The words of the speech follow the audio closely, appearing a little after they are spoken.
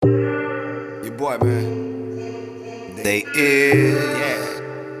boy, man. They is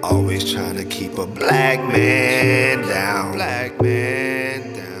always trying to keep a black man down. Black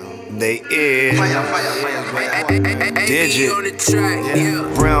man down. They is Digit.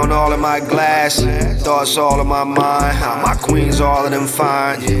 Brown all in my glass, thoughts all in my mind. My queens, all of them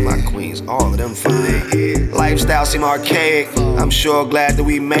fine. Yeah, my queens, all of them fine. Lifestyle seem archaic, I'm sure glad that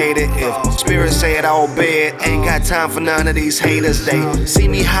we made it. If spirits say it, I obey it. Ain't got time for none of these haters. They see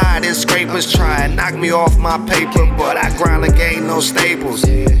me hide in scrapers, try and knock me off my paper. But I grind like ain't no staples.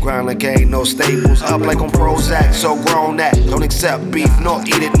 Grind like ain't no staples. Up like on Prozac, so grown that don't accept beef nor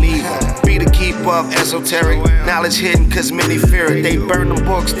eat it neither. Be to keep up esoteric knowledge hidden, cause many fear it. They burn them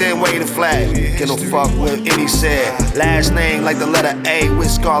books, then wave a flag. Get no fuck with any said. Last name like the letter A with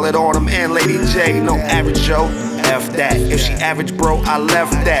Scarlet on them and Lady J. No average Joe, F that. If she average bro, I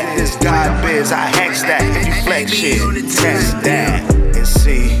left that. This God biz, I hex that. If you flex shit, test that and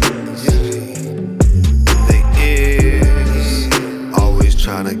see. They is always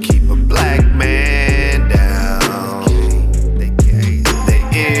trying to keep a black man down. They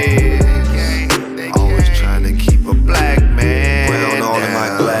is always trying to keep a black man down. All in my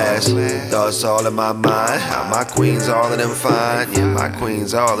glass, thoughts all in my mind. My queens, all of them fine. Yeah, my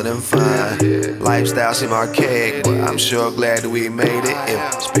queens, all of them fine. Lifestyle seem archaic, but I'm sure glad that we made it.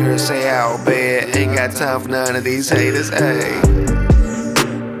 If spirits say I obey it, ain't got time for none of these haters. Hey,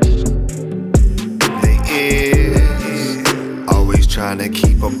 they is always trying to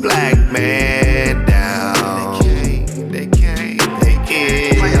keep a black man down. They is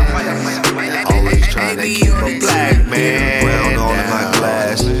always trying to keep a black man down. All in my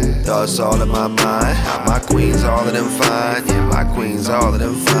glass, thoughts all in my mind. My queens, all of them fine. Yeah, my queens, all of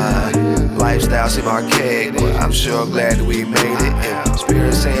them fine. Lifestyle seem archaic, but I'm sure glad that we made it. If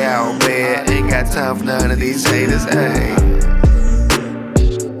spirits say I obey it, ain't got time for none of these haters. Hey,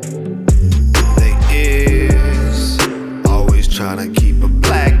 they is always trying to keep a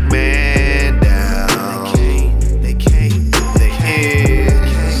black man down. They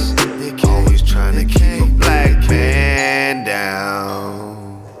is always trying to keep a black man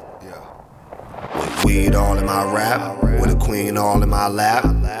down. With weed all in my rap, with a queen all in my lap,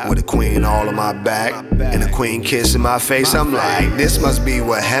 with a queen all on my back, and a queen kissing my face. I'm like, this must be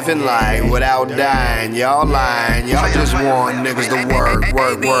what heaven like without dying. Y'all lying, y'all just want niggas to work.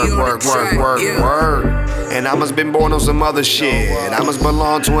 And I must been born on some other shit. I must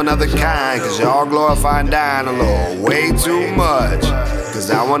belong to another kind, cause y'all glorify dying a little way too much. Cause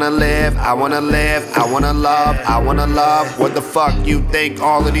I wanna live, I wanna live, I wanna love, I wanna love. What the fuck you think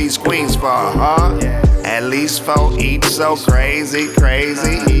all of these queens for, huh? At least for each so crazy,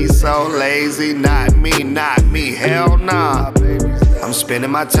 he's so lazy. Not me, hell nah. I'm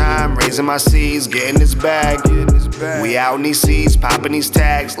spending my time raising my seeds, getting this bag. We out in these seas, popping these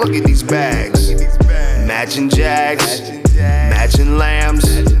tags. Look at these bags. Matching Jags, matching lambs,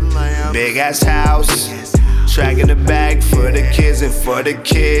 big ass house. Tracking the bag for the kids and for the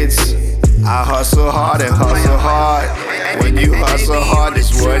kids. I hustle hard and hustle hard. When you hustle hard,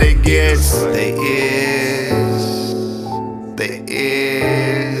 that's what it gets. They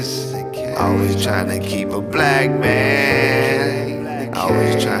is always trying to keep a black man.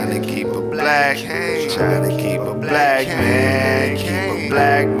 Always trying to keep a black man. Keep a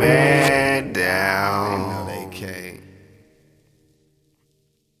black man.